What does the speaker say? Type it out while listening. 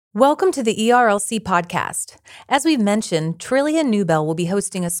Welcome to the ERLC podcast. As we've mentioned, Trillia Newbell will be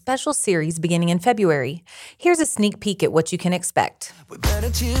hosting a special series beginning in February. Here's a sneak peek at what you can expect. We're better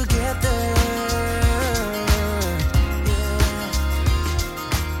together.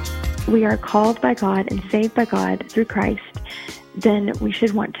 We are called by God and saved by God through Christ. Then we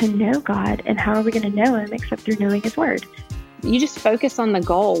should want to know God. And how are we going to know Him except through knowing His Word? You just focus on the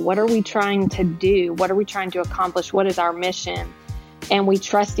goal. What are we trying to do? What are we trying to accomplish? What is our mission? And we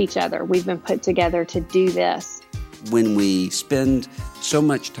trust each other. We've been put together to do this. When we spend so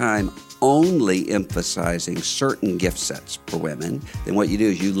much time only emphasizing certain gift sets for women, then what you do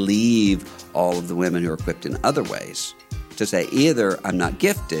is you leave all of the women who are equipped in other ways to say either I'm not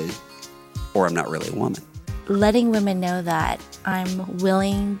gifted or I'm not really a woman. Letting women know that I'm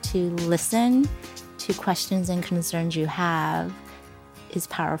willing to listen to questions and concerns you have is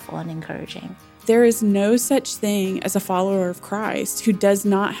powerful and encouraging. There is no such thing as a follower of Christ who does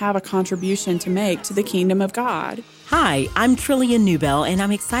not have a contribution to make to the kingdom of God. Hi, I'm Trillia Newbell, and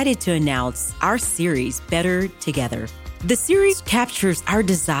I'm excited to announce our series, Better Together. The series captures our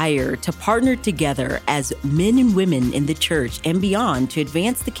desire to partner together as men and women in the church and beyond to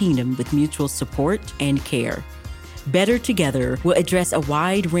advance the kingdom with mutual support and care. Better Together will address a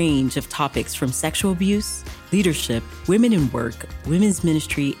wide range of topics from sexual abuse, leadership, women in work, women's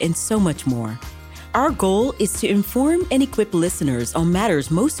ministry, and so much more. Our goal is to inform and equip listeners on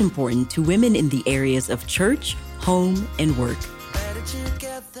matters most important to women in the areas of church, home, and work. Better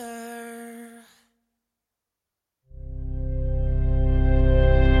together.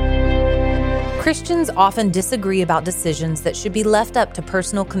 Christians often disagree about decisions that should be left up to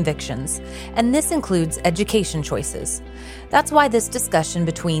personal convictions, and this includes education choices. That's why this discussion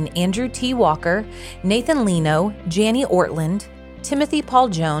between Andrew T. Walker, Nathan Leno, Janie Ortland, Timothy Paul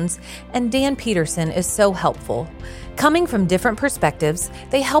Jones, and Dan Peterson is so helpful. Coming from different perspectives,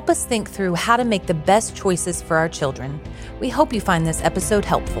 they help us think through how to make the best choices for our children. We hope you find this episode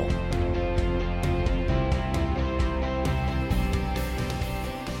helpful.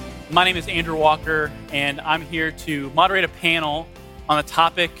 My name is Andrew Walker, and I'm here to moderate a panel on the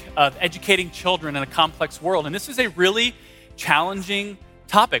topic of educating children in a complex world. And this is a really challenging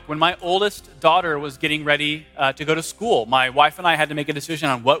topic. When my oldest daughter was getting ready to go to school, my wife and I had to make a decision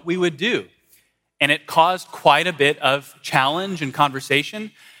on what we would do. And it caused quite a bit of challenge and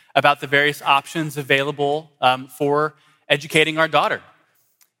conversation about the various options available for educating our daughter.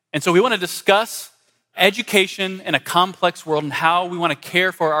 And so we want to discuss education in a complex world and how we want to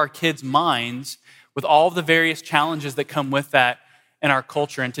care for our kids' minds with all of the various challenges that come with that in our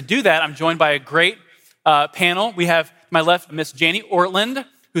culture. And to do that, I'm joined by a great panel. We have to my left Miss Janie Ortland,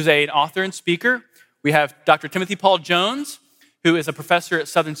 who's an author and speaker. We have Dr. Timothy Paul Jones, who is a professor at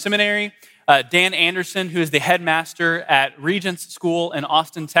Southern Seminary. Dan Anderson, who is the headmaster at Regents School in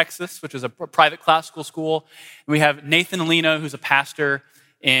Austin, Texas, which is a private classical school. And we have Nathan Leno, who's a pastor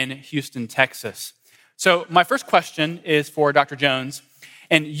in Houston, Texas. So my first question is for Dr. Jones,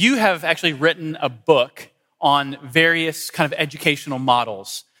 and you have actually written a book on various kind of educational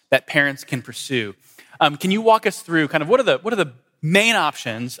models that parents can pursue. Can you walk us through kind of what are the main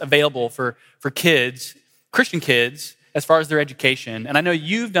options available for kids, Christian kids, as far as their education? And I know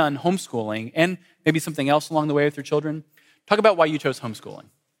you've done homeschooling and maybe something else along the way with your children. Talk about why you chose homeschooling.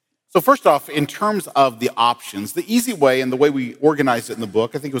 So first off, in terms of the options, the easy way and the way we organized it in the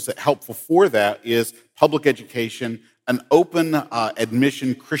book, I think it was helpful for that, is public education, an open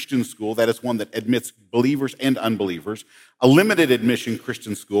admission Christian school, that is one that admits believers and unbelievers, a limited admission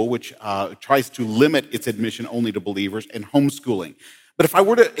Christian school, which tries to limit its admission only to believers, and homeschooling. But if I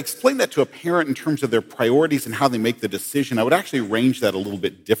were to explain that to a parent in terms of their priorities and how they make the decision, I would actually arrange that a little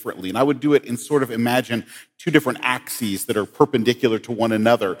bit differently. And I would do it in sort of imagine two different axes that are perpendicular to one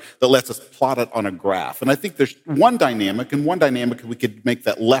another that lets us plot it on a graph. And I think there's one dynamic we could make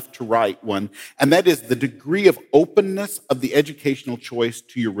that left to right one, and that is the degree of openness of the educational choice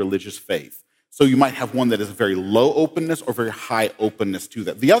to your religious faith. So you might have one that is a very low openness or very high openness to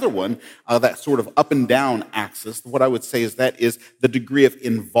that. The other one, that sort of up and down axis, what I would say is that is the degree of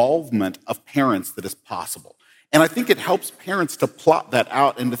involvement of parents that is possible. And I think it helps parents to plot that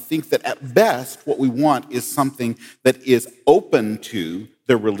out and to think that at best what we want is something that is open to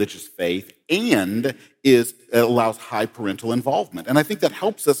their religious faith and allows high parental involvement. And I think that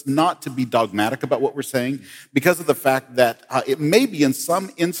helps us not to be dogmatic about what we're saying because of the fact that it may be in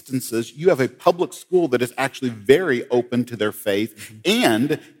some instances you have a public school that is actually very open to their faith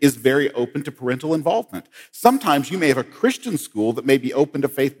and is very open to parental involvement. Sometimes you may have a Christian school that may be open to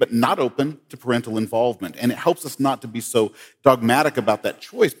faith but not open to parental involvement. And it helps us not to be so dogmatic about that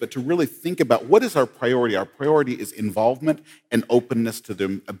choice, but to really think about what is our priority. Our priority is involvement and openness to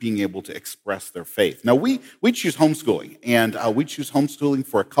them being able to express their faith. Now, we choose homeschooling, and we choose homeschooling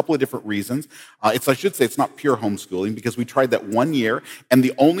for a couple of different reasons. It's not pure homeschooling, because we tried that 1 year, and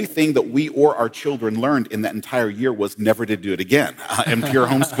the only thing that we or our children learned in that entire year was never to do it again, and pure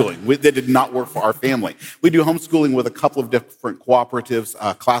homeschooling. That did not work for our family. We do homeschooling with a couple of different cooperatives,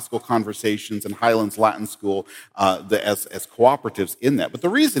 Classical Conversations and Highlands Latin School, as cooperatives in that. But the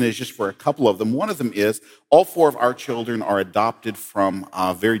reason is just for a couple of them. One of them is all 4 of our children are adopted from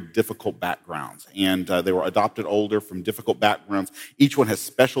very difficult backgrounds, and they were adopted older from difficult backgrounds. Each one has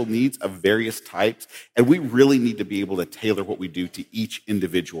special needs of various types, and we really need to be able to tailor what we do to each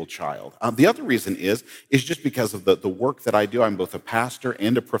individual child. The other reason is just because of the work that I do. I'm both a pastor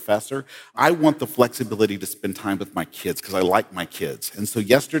and a professor. I want the flexibility to spend time with my kids because I like my kids. And so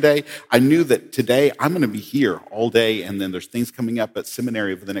yesterday, I knew that today I'm going to be here all day, and then there's things coming up at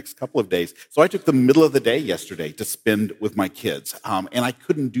seminary over the next couple of days. So I took the middle of the day yesterday to spend with my kids, and I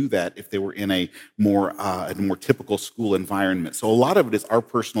couldn't do that if they were in a more typical school environment. So a lot of it is our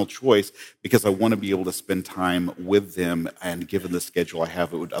personal choice, because I want to be able to spend time with them, and given the schedule I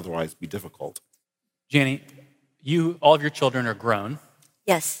have, it would otherwise be difficult. Janie, all of your children are grown.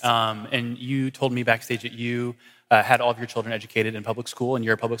 Yes. And you told me backstage that you had all of your children educated in public school, and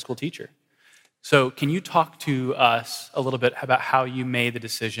you're a public school teacher. So can you talk to us a little bit about how you made the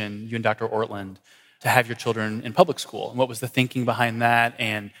decision, you and Dr. Ortland, to have your children in public school? And what was the thinking behind that?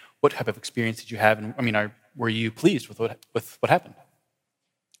 And what type of experience did you have? And were you pleased with what happened?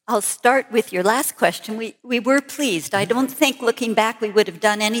 I'll start with your last question. We were pleased. I don't think, looking back, we would have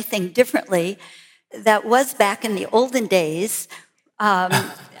done anything differently. That was back in the olden days.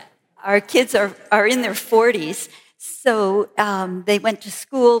 Our kids are in their 40s, so they went to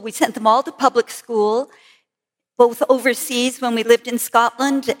school. We sent them all to public school, both overseas when we lived in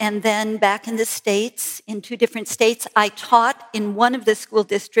Scotland and then back in the States, in 2 different states. I taught in one of the school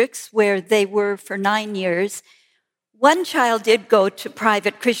districts where they were for 9 years. One child did go to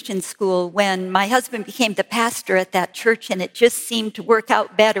private Christian school when my husband became the pastor at that church, and it just seemed to work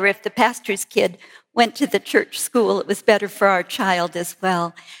out better if the pastor's kid went to the church school. It was better for our child as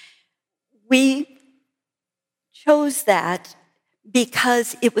well. We chose that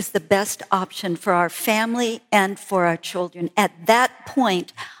because it was the best option for our family and for our children. At that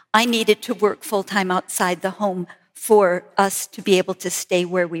point, I needed to work full-time outside the home for us to be able to stay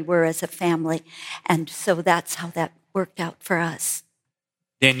where we were as a family. And so that's how that worked out for us.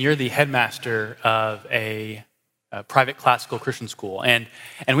 Dan, you're the headmaster of a private classical Christian school. And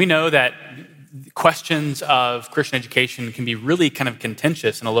we know that questions of Christian education can be really kind of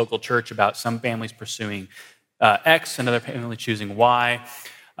contentious in a local church about some families pursuing X, another family choosing Y.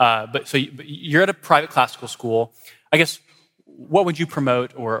 But you're at a private classical school. I guess, what would you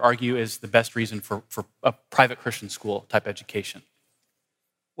promote or argue is the best reason for a private Christian school type education?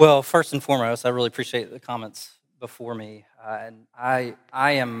 Well, first and foremost, I really appreciate the comments before me. And I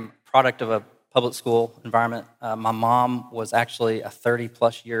am a product of a public school environment. My mom was actually a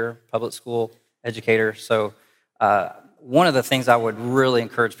 30-plus year public school educator. So one of the things I would really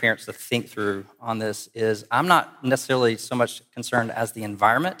encourage parents to think through on this is I'm not necessarily so much concerned as the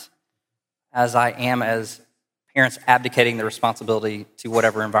environment as I am as parents abdicating the responsibility to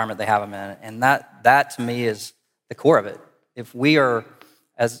whatever environment they have them in. And that to me is the core of it. If we are,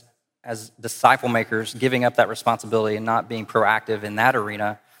 as disciple makers, giving up that responsibility and not being proactive in that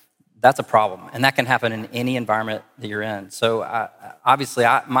arena, that's a problem. And that can happen in any environment that you're in. So obviously,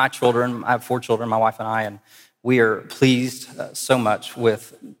 my children, I have 4 children, my wife and I, and we are pleased so much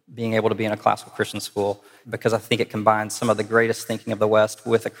with being able to be in a classical Christian school because I think it combines some of the greatest thinking of the West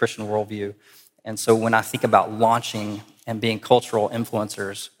with a Christian worldview. And so when I think about launching and being cultural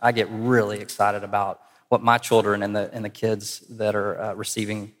influencers, I get really excited about what my children and the kids that are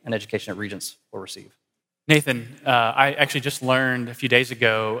receiving an education at Regents will receive. Nathan, I actually just learned a few days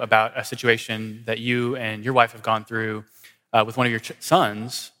ago about a situation that you and your wife have gone through with one of your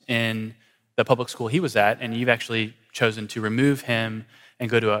sons in the public school he was at, and you've actually chosen to remove him and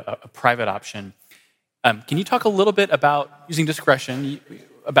go to a private option. Can you talk a little bit about, using discretion,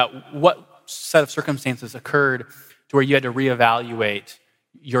 about what set of circumstances occurred to where you had to reevaluate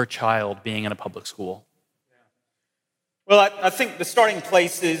your child being in a public school? Well, I think the starting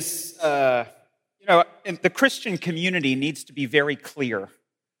place is, the Christian community needs to be very clear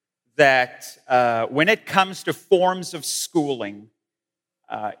that when it comes to forms of schooling,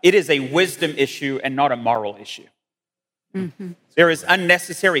 it is a wisdom issue and not a moral issue. Mm-hmm. There is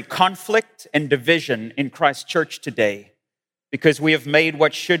unnecessary conflict and division in Christ's church today because we have made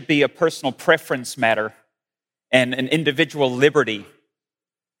what should be a personal preference matter and an individual liberty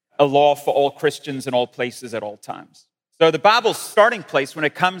a law for all Christians in all places at all times. So the Bible's starting place when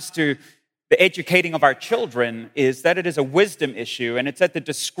it comes to the educating of our children is that it is a wisdom issue, and it's at the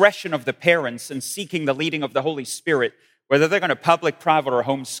discretion of the parents in seeking the leading of the Holy Spirit, whether they're going to public, private, or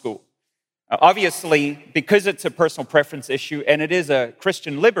homeschool. Obviously, because it's a personal preference issue and it is a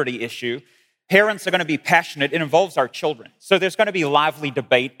Christian liberty issue, parents are going to be passionate. It involves our children. So there's going to be lively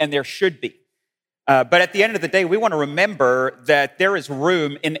debate, and there should be. But at the end of the day, we want to remember that there is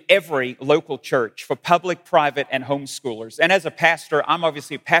room in every local church for public, private, and homeschoolers. And as a pastor, I'm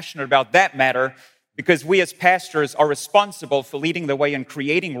obviously passionate about that matter because we as pastors are responsible for leading the way and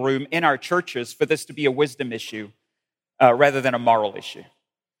creating room in our churches for this to be a wisdom issue rather than a moral issue.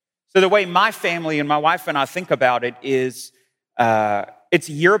 So the way my family and my wife and I think about it is it's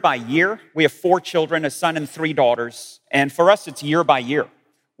year by year. We have 4 children, a son and 3 daughters. And for us, it's year by year.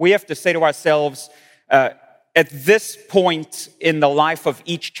 We have to say to ourselves, at this point in the life of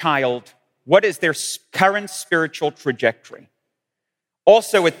each child, what is their current spiritual trajectory?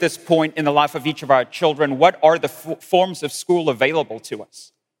 Also, at this point in the life of each of our children, what are the forms of school available to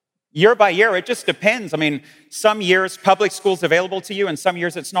us? Year by year, it just depends. I mean, some years public school's available to you, and some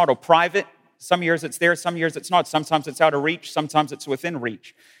years it's not, or private. Some years it's there, some years it's not. Sometimes it's out of reach, sometimes it's within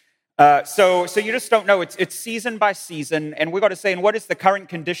reach. So you just don't know. It's season by season, and we've got to say, and what is the current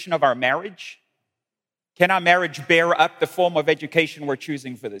condition of our marriage? Can our marriage bear up the form of education we're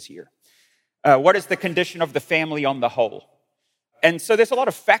choosing for this year? What is the condition of the family on the whole? And so there's a lot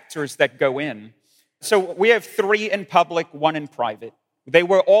of factors that go in. So we have 3 in public, 1 in private. They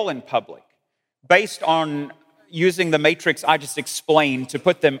were all in public, based on using the matrix I just explained to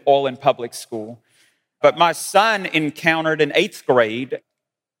put them all in public school. But my son encountered in 8th grade,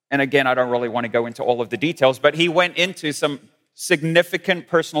 and again, I don't really want to go into all of the details, but he went into some significant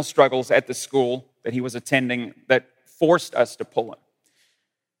personal struggles at the school that he was attending that forced us to pull him.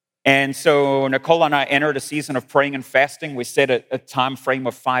 And so Nicole and I entered a season of praying and fasting. We set a time frame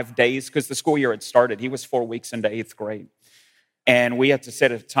of 5 days because the school year had started. He was 4 weeks into 8th grade. And we had to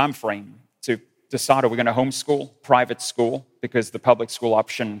set a time frame to decide, are we going to homeschool, private school, because the public school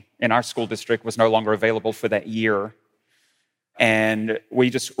option in our school district was no longer available for that year. And we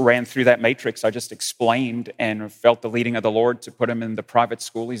just ran through that matrix I just explained and felt the leading of the Lord to put him in the private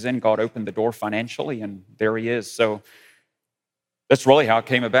school he's in. God opened the door financially, and there he is. So that's really how it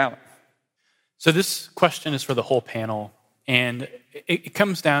came about. So this question is for the whole panel, and it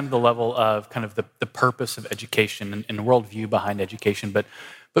comes down to the level of kind of the purpose of education and worldview behind education. But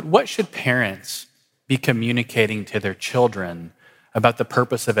what should parents be communicating to their children about the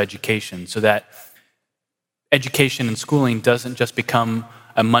purpose of education so that education and schooling doesn't just become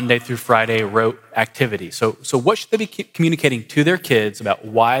a Monday through Friday rote activity? So what should they be communicating to their kids about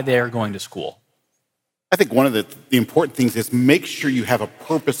why they're going to school? I think one of the important things is make sure you have a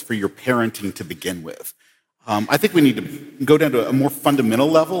purpose for your parenting to begin with. I think we need to go down to a more fundamental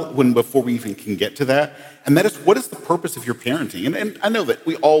level before we even can get to that. And that is, what is the purpose of your parenting? And I know that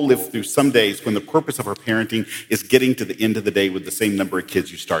we all live through some days when the purpose of our parenting is getting to the end of the day with the same number of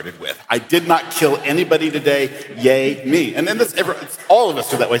kids you started with. I did not kill anybody today. Yay, me. And then all of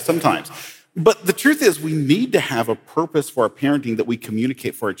us are that way sometimes. But the truth is, we need to have a purpose for our parenting that we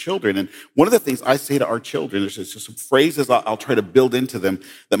communicate for our children. And one of the things I say to our children, there's just some phrases I'll try to build into them,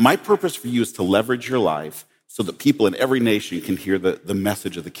 that my purpose for you is to leverage your life so that people in every nation can hear the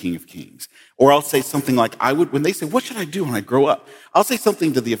message of the King of Kings. Or I'll say something like, when they say, what should I do when I grow up? I'll say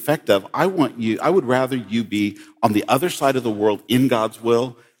something to the effect of, I would rather you be on the other side of the world in God's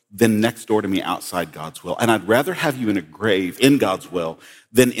will than next door to me outside God's will. And I'd rather have you in a grave in God's will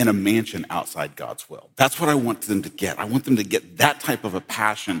than in a mansion outside God's will. That's what I want them to get. I want them to get that type of a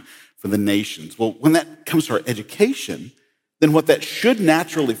passion for the nations. Well, when that comes to our education, then what that should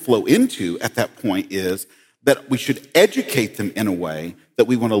naturally flow into at that point is that we should educate them in a way that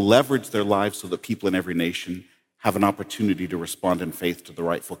we want to leverage their lives so that people in every nation have an opportunity to respond in faith to the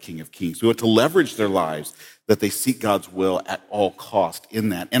rightful King of Kings. We want to leverage their lives that they seek God's will at all cost in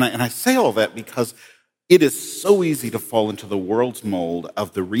that. And I say all that because it is so easy to fall into the world's mold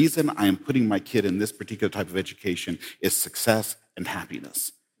of the reason I am putting my kid in this particular type of education is success and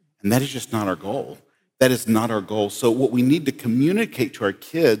happiness. And that is just not our goal. That is not our goal. So what we need to communicate to our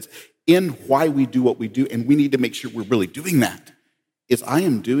kids in why we do what we do, and we need to make sure we're really doing that, is I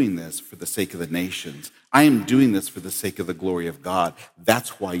am doing this for the sake of the nations. I am doing this for the sake of the glory of God.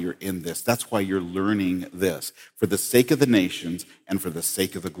 That's why you're in this. That's why you're learning this, for the sake of the nations and for the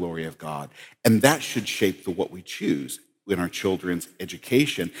sake of the glory of God. And that should shape what we choose in our children's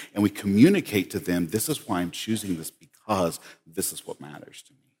education. And we communicate to them, this is why I'm choosing this, because this is what matters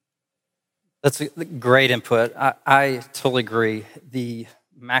to me. That's a great input. I totally agree. The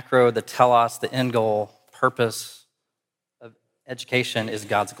macro, the telos, the end goal, purpose, education is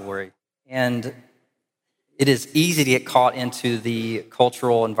God's glory. And it is easy to get caught into the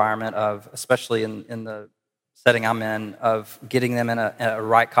cultural environment of, especially in the setting I'm in, of getting them in a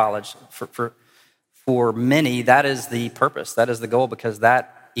right college. For many, that is the purpose. That is the goal, because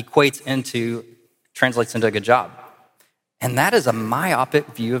that translates into a good job. And that is a myopic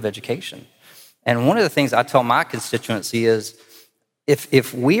view of education. And one of the things I tell my constituency is,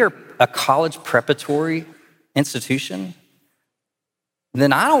 if we are a college preparatory institution,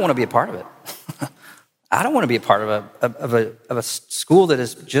 then I don't want to be a part of it. I don't want to be a part of a school that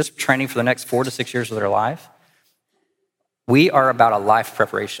is just training for the next 4 to 6 years of their life. We are about a life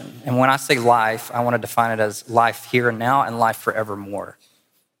preparation. And when I say life, I want to define it as life here and now and life forevermore.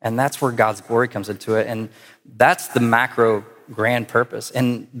 And that's where God's glory comes into it. And that's the macro grand purpose.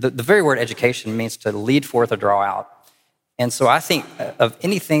 And the very word education means to lead forth or draw out. And so I think of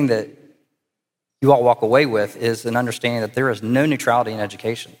anything that you all walk away with is an understanding that there is no neutrality in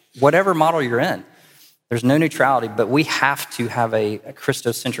education. Whatever model you're in, there's no neutrality, but we have to have a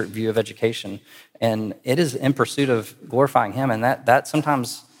Christocentric view of education. And it is in pursuit of glorifying him. And that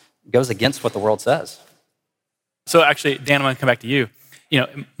sometimes goes against what the world says. So actually, Dan, I'm going to come back to you.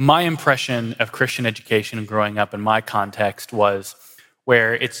 My impression of Christian education growing up in my context was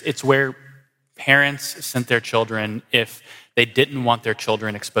where it's where parents sent their children if they didn't want their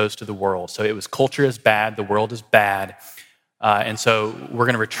children exposed to the world. So it was culture is bad, the world is bad, and so we're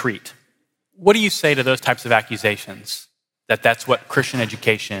going to retreat. What do you say to those types of accusations, that that's what Christian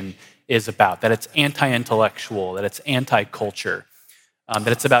education is about, that it's anti-intellectual, that it's anti-culture, that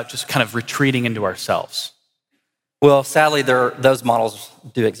it's about just kind of retreating into ourselves? Well, sadly, those models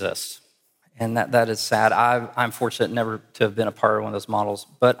do exist, and that is sad. I'm fortunate never to have been a part of one of those models,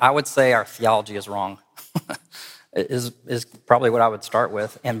 but I would say our theology is wrong, is probably what I would start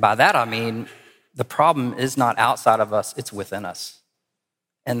with. And by that, I mean, the problem is not outside of us, it's within us.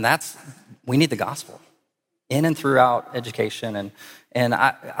 And we need the gospel in and throughout education. And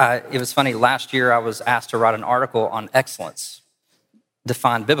it was funny, last year I was asked to write an article on excellence,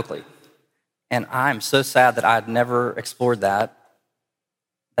 defined biblically. And I'm so sad that I'd never explored that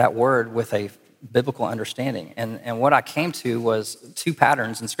word with a biblical understanding. And what I came to was 2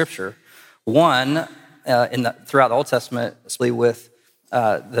 patterns in Scripture. One, throughout the Old Testament, especially with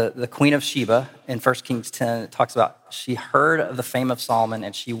the Queen of Sheba in 1 Kings 10, it talks about she heard of the fame of Solomon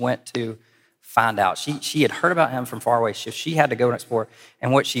and she went to find out. She had heard about him from far away. She had to go and explore.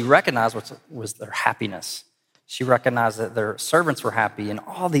 And what she recognized was their happiness. She recognized that their servants were happy and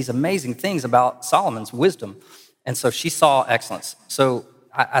all these amazing things about Solomon's wisdom. And so she saw excellence. So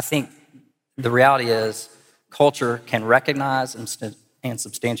I think the reality is culture can recognize and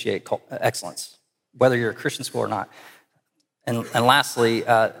substantiate excellence, whether you're a Christian school or not. And lastly,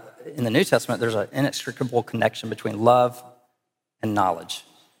 in the New Testament, there's an inextricable connection between love and knowledge,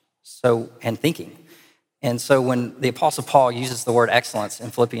 and thinking. And so when the Apostle Paul uses the word excellence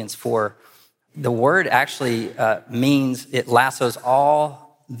in Philippians 4, the word actually means it lassos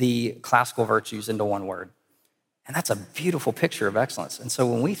all the classical virtues into one word. And that's a beautiful picture of excellence. And so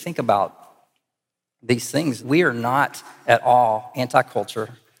when we think about these things, we are not at all anti-culture.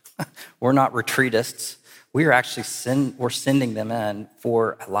 We're not retreatists. We are actually sending them in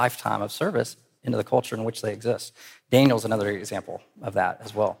for a lifetime of service into the culture in which they exist. Daniel's another example of that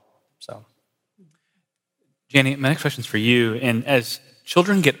as well. So, Janie, my next question is for you. And as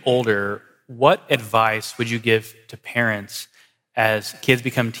children get older, what advice would you give to parents as kids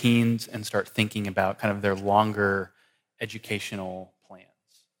become teens and start thinking about kind of their longer educational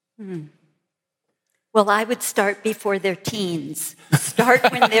plans? Well, I would start before they're teens. Start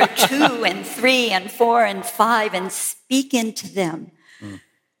when they're 2 and 3 and 4 and 5 and speak into them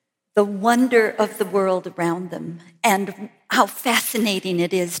the wonder of the world around them and how fascinating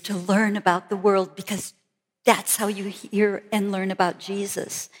it is to learn about the world, because that's how you hear and learn about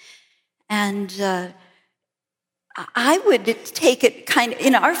Jesus. And I would take it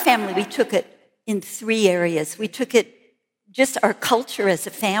in our family, we took it in 3 areas. We took it just our culture as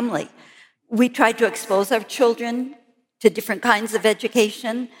a family. We tried to expose our children to different kinds of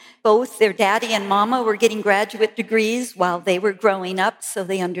education. Both their daddy and mama were getting graduate degrees while they were growing up, so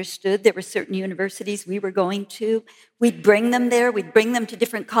they understood there were certain universities we were going to. We'd bring them there. We'd bring them to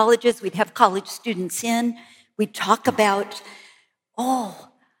different colleges. We'd have college students in. We'd talk about, I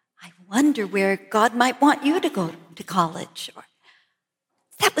wonder where God might want you to go to college. Or,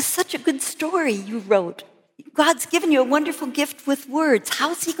 that was such a good story you wrote. God's given you a wonderful gift with words.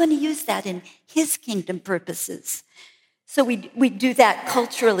 How's he going to use that in his kingdom purposes? So we do that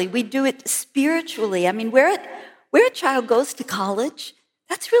culturally. We do it spiritually. I mean, where a child goes to college,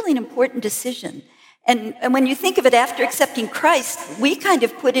 that's really an important decision. And when you think of it, after accepting Christ, we kind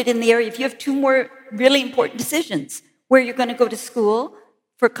of put it in the area of you have two more really important decisions: where you're going to go to school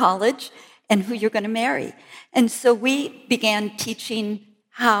for college and who you're going to marry. And so we began teaching,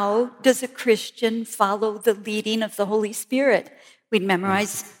 how does a Christian follow the leading of the Holy Spirit? We'd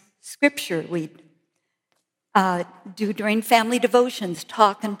memorize scripture. We'd do during family devotions,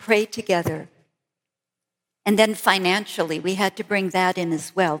 talk and pray together. And then financially, we had to bring that in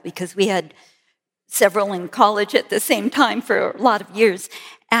as well, because we had several in college at the same time for a lot of years.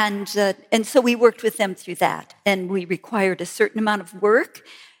 And so we worked with them through that. And we required a certain amount of work.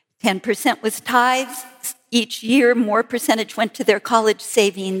 10% was tithes. Each year, more percentage went to their college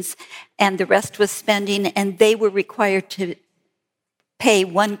savings, and the rest was spending. And they were required to pay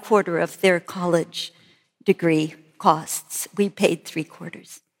 1/4 of their college degree costs. We paid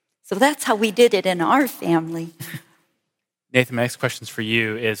 3/4. So that's how we did it in our family. Nathan, my next question for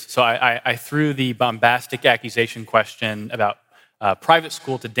you is, so I threw the bombastic accusation question about private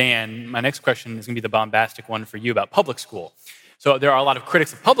school to Dan. My next question is going to be the bombastic one for you about public school. So there are a lot of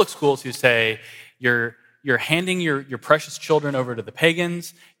critics of public schools who say you're handing your precious children over to the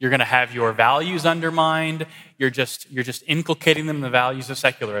pagans, you're going to have your values undermined, you're just inculcating them the values of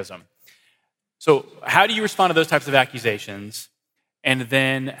secularism. So how do you respond to those types of accusations? And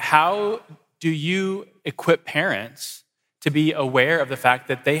then how do you equip parents to be aware of the fact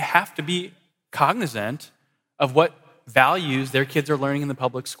that they have to be cognizant of what values their kids are learning in the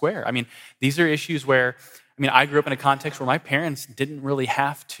public square? I mean, these are issues where, I grew up in a context where my parents didn't really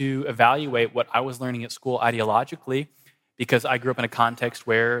have to evaluate what I was learning at school ideologically, because I grew up in a context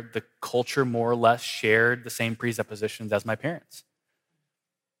where the culture more or less shared the same presuppositions as my parents.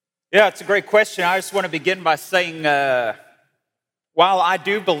 Yeah, it's a great question. I just want to begin by saying, while I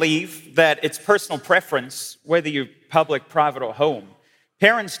do believe that it's personal preference, whether you're public, private, or home,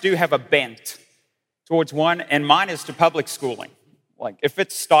 parents do have a bent towards one, and mine is to public schooling. Like, if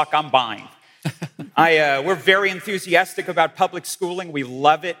it's stock, I'm buying. We're very enthusiastic about public schooling. We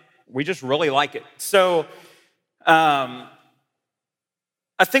love it. We just really like it. So I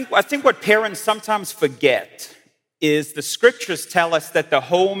think what parents sometimes forget is the scriptures tell us that the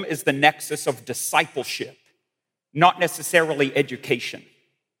home is the nexus of discipleship, not necessarily education.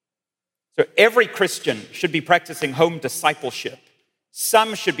 So every Christian should be practicing home discipleship.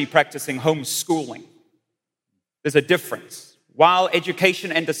 Some should be practicing home schooling. There's a difference. While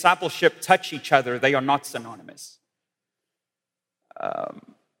education and discipleship touch each other, they are not synonymous.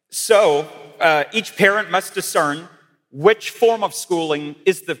 So each parent must discern which form of schooling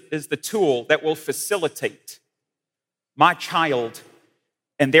is the tool that will facilitate my child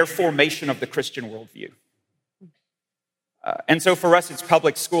and their formation of the Christian worldview. And so for us, it's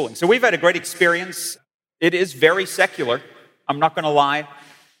public schooling. So we've had a great experience. It is very secular. I'm not going to lie.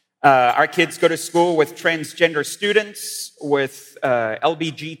 Our kids go to school with transgender students, with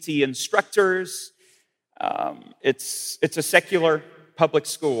LBGT instructors. It's a secular public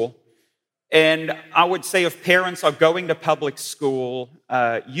school. And I would say if parents are going to public school,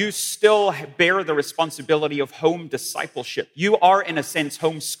 you still bear the responsibility of home discipleship. You are, in a sense,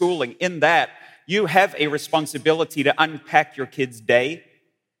 homeschooling in that you have a responsibility to unpack your kid's day,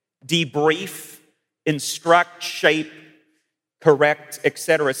 debrief, instruct, shape, correct,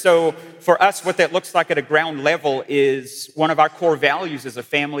 etc. So for us, what that looks like at a ground level is one of our core values as a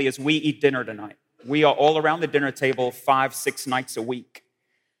family is we eat dinner tonight. We are all around the dinner table 5-6 nights a week.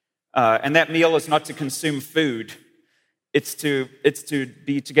 And that meal is not to consume food. It's to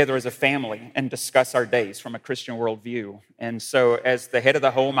be together as a family and discuss our days from a Christian worldview. And so as the head of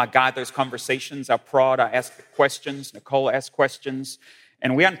the home, I guide those conversations. I prod, I ask questions. Nicole asks questions.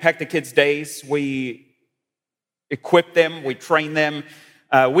 And we unpack the kids' days. We equip them. We train them.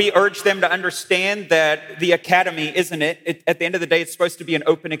 We urge them to understand that the academy, isn't it? At the end of the day, it's supposed to be an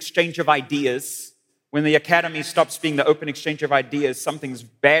open exchange of ideas. When the academy stops being the open exchange of ideas, something's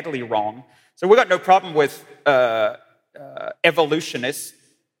badly wrong. So we've got no problem with evolutionists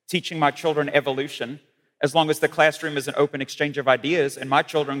teaching my children evolution, as long as the classroom is an open exchange of ideas and my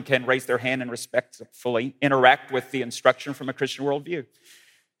children can raise their hand and respectfully interact with the instruction from a Christian worldview.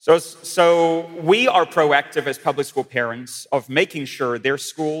 So we are proactive as public school parents of making sure their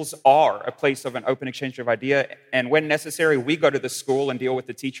schools are a place of an open exchange of idea. And when necessary, we go to the school and deal with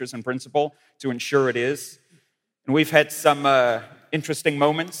the teachers and principal to ensure it is. And we've had some interesting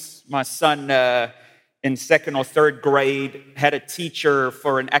moments. My son in 2nd or 3rd grade had a teacher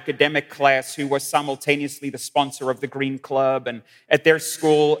for an academic class who was simultaneously the sponsor of the Green Club. And at their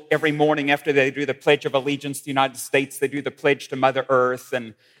school, every morning after they do the Pledge of Allegiance to the United States, they do the pledge to Mother Earth.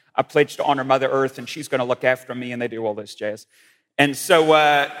 And I pledge to honor Mother Earth, and she's going to look after me, and they do all this jazz. And so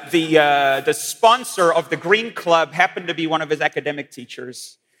the sponsor of the Green Club happened to be one of his academic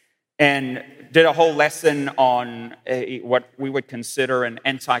teachers and did a whole lesson on what we would consider an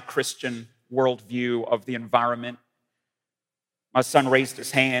anti-Christian worldview of the environment. My son raised his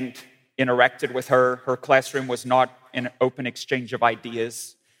hand, interacted with her. Her classroom was not an open exchange of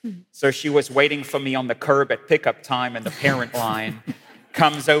ideas. So she was waiting for me on the curb at pickup time in the parent line,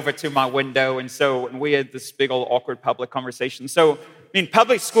 comes over to my window, and we had this big old awkward public conversation. So,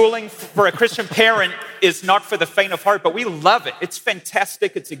 public schooling for a Christian parent is not for the faint of heart, but we love it. It's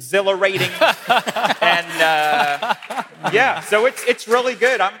fantastic. It's exhilarating. And so it's really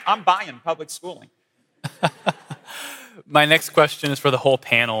good. I'm buying public schooling. My next question is for the whole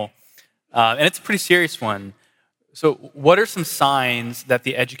panel, and it's a pretty serious one. So what are some signs that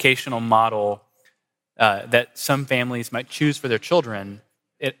the educational model that some families might choose for their children,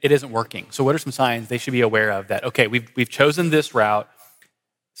 it isn't working? So what are some signs they should be aware of that, okay, we've chosen this route,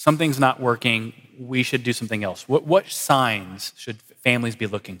 something's not working, we should do something else? What signs should families be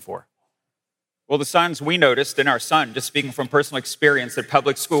looking for? Well, the signs we noticed in our son, just speaking from personal experience, that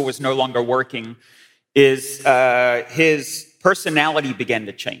public school was no longer working, is his personality began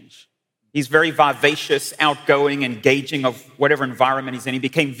to change. He's very vivacious, outgoing, engaging of whatever environment he's in. He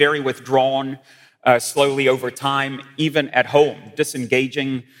became very withdrawn slowly over time, even at home,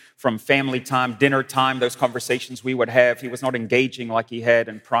 disengaging from family time, dinner time, those conversations we would have. He was not engaging like he had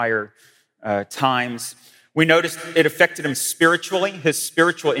in prior times. We noticed it affected him spiritually. His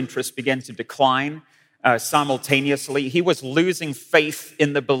spiritual interests began to decline simultaneously. He was losing faith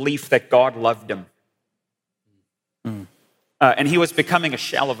in the belief that God loved him. And he was becoming a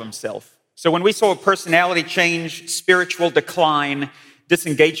shell of himself. So when we saw a personality change, spiritual decline,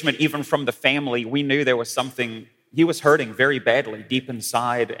 disengagement even from the family, we knew there was something, he was hurting very badly deep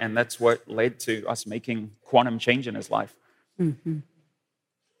inside, and that's what led to us making quantum change in his life. Mm-hmm.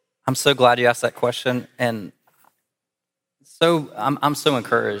 I'm so glad you asked that question, and I'm so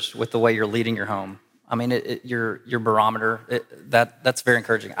encouraged with the way you're leading your home. I mean, your barometer, that's very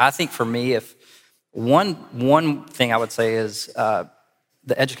encouraging. I think for me, if one thing I would say is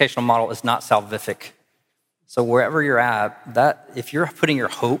the educational model is not salvific. So wherever you're at, that if you're putting your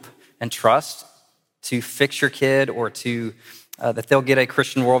hope and trust to fix your kid or to that they'll get a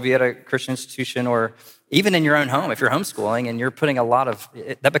Christian worldview at a Christian institution, or even in your own home, if you're homeschooling and you're putting a lot of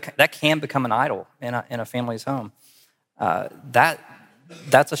that can become an idol in a family's home.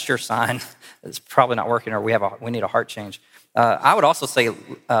 That's a sure sign it's probably not working, or we need a heart change. I would also say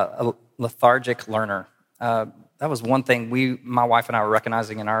a lethargic learner. That was one thing my wife and I were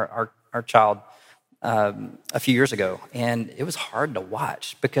recognizing in our child a few years ago, and it was hard to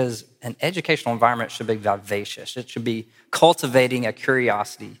watch because an educational environment should be vivacious. It should be cultivating a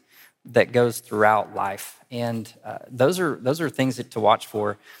curiosity that goes throughout life, and those are things to watch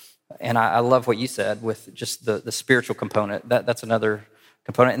for. And I love what you said with just the spiritual component. That's another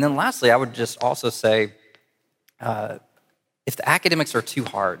component. And then lastly, I would just also say, if the academics are too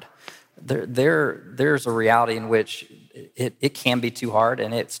hard, there's a reality in which it can be too hard,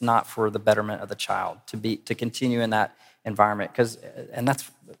 and it's not for the betterment of the child to continue in that environment. And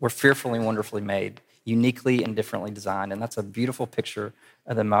we're fearfully and wonderfully made, uniquely and differently designed, and that's a beautiful picture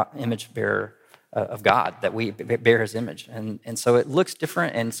of the image bearer of God, that we bear His image, and so it looks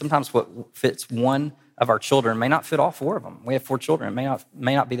different. And sometimes what fits one of our children may not fit all four of them. We have 4 children; it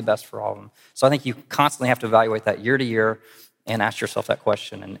may not be the best for all of them. So I think you constantly have to evaluate that year to year and ask yourself that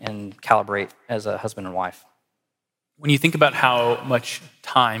question and calibrate as a husband and wife. When you think about how much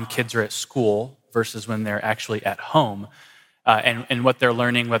time kids are at school versus when they're actually at home, and what they're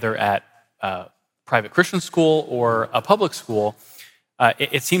learning, whether at private Christian school or a public school,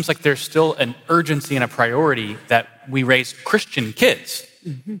 it seems like there's still an urgency and a priority that we raise Christian kids.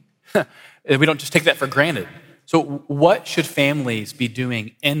 Mm-hmm. We don't just take that for granted. So what should families be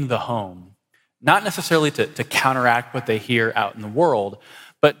doing in the home? Not necessarily to counteract what they hear out in the world,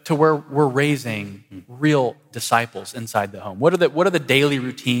 but to where we're raising real disciples inside the home. What are the daily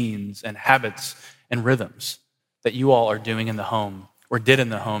routines and habits and rhythms that you all are doing in the home or did in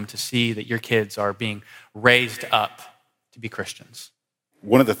the home to see that your kids are being raised up to be Christians?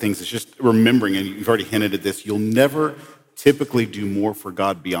 One of the things is just remembering, and you've already hinted at this, you'll never typically do more for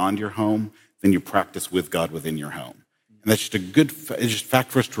God beyond your home than you practice with God within your home. And that's just a good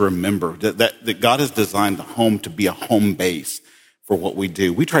fact for us to remember, that God has designed the home to be a home base for what we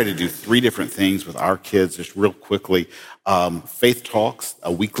do. We try to do 3 different things with our kids, just real quickly. Faith Talks,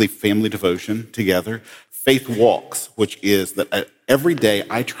 a weekly family devotion together. Faith Walks, which is that every day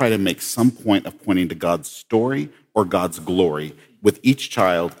I try to make some point of pointing to God's story or God's glory with each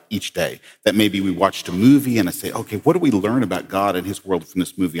child each day. That maybe we watched a movie and I say, okay, what do we learn about God and his world from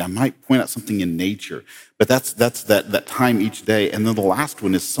this movie? I might point out something in nature, but that's that time each day. And then the last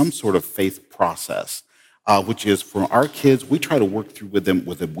one is some sort of faith process, which is for our kids, we try to work through with them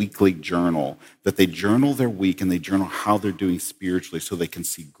with a weekly journal, that they journal their week and they journal how they're doing spiritually so they can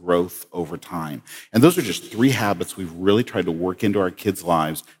see growth over time. And those are just 3 habits we've really tried to work into our kids'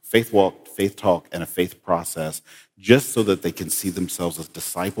 lives: faith walk, faith talk, and a faith process, just so that they can see themselves as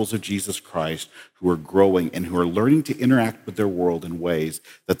disciples of Jesus Christ who are growing and who are learning to interact with their world in ways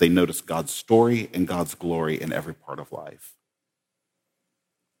that they notice God's story and God's glory in every part of life.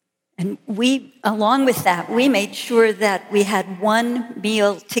 And we, along with that, we made sure that we had one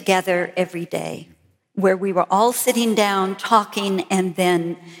meal together every day where we were all sitting down talking and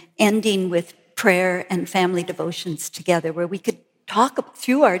then ending with prayer and family devotions together where we could talk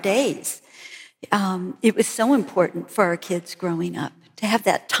through our days. It was so important for our kids growing up to have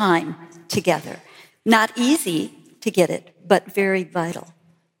that time together. Not easy to get it, but very vital.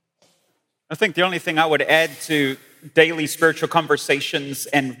 I think the only thing I would add to daily spiritual conversations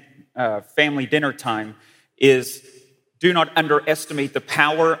and family dinner time is do not underestimate the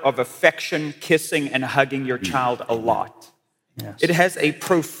power of affection, kissing, and hugging your child a lot. Yes. It has a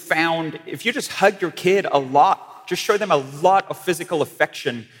profound, if you just hug your kid a lot, just show them a lot of physical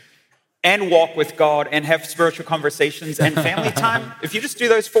affection and walk with God and have spiritual conversations and family time, if you just do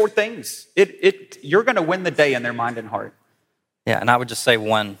those 4 things, you're going to win the day in their mind and heart. Yeah, and I would just say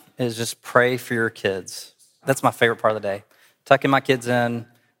one is just pray for your kids. That's my favorite part of the day. Tucking my kids in,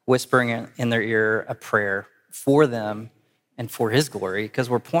 whispering in their ear a prayer for them and for his glory, because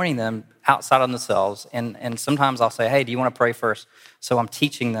we're pointing them outside of themselves. And sometimes I'll say, hey, do you want to pray first? So I'm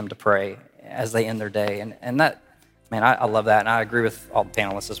teaching them to pray as they end their day. And that, man, I love that. And I agree with all the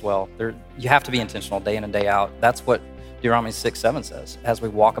panelists as well. You have to be intentional day in and day out. That's what Deuteronomy 6:7 says, as we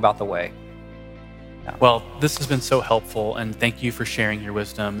walk about the way. Yeah. Well, this has been so helpful, and thank you for sharing your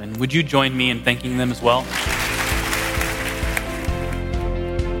wisdom. And would you join me in thanking them as well?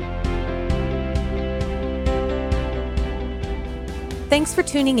 Thanks for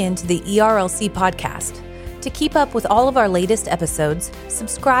tuning in to the ERLC podcast. To keep up with all of our latest episodes,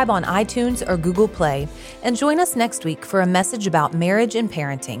 subscribe on iTunes or Google Play, and join us next week for a message about marriage and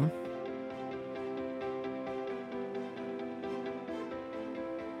parenting.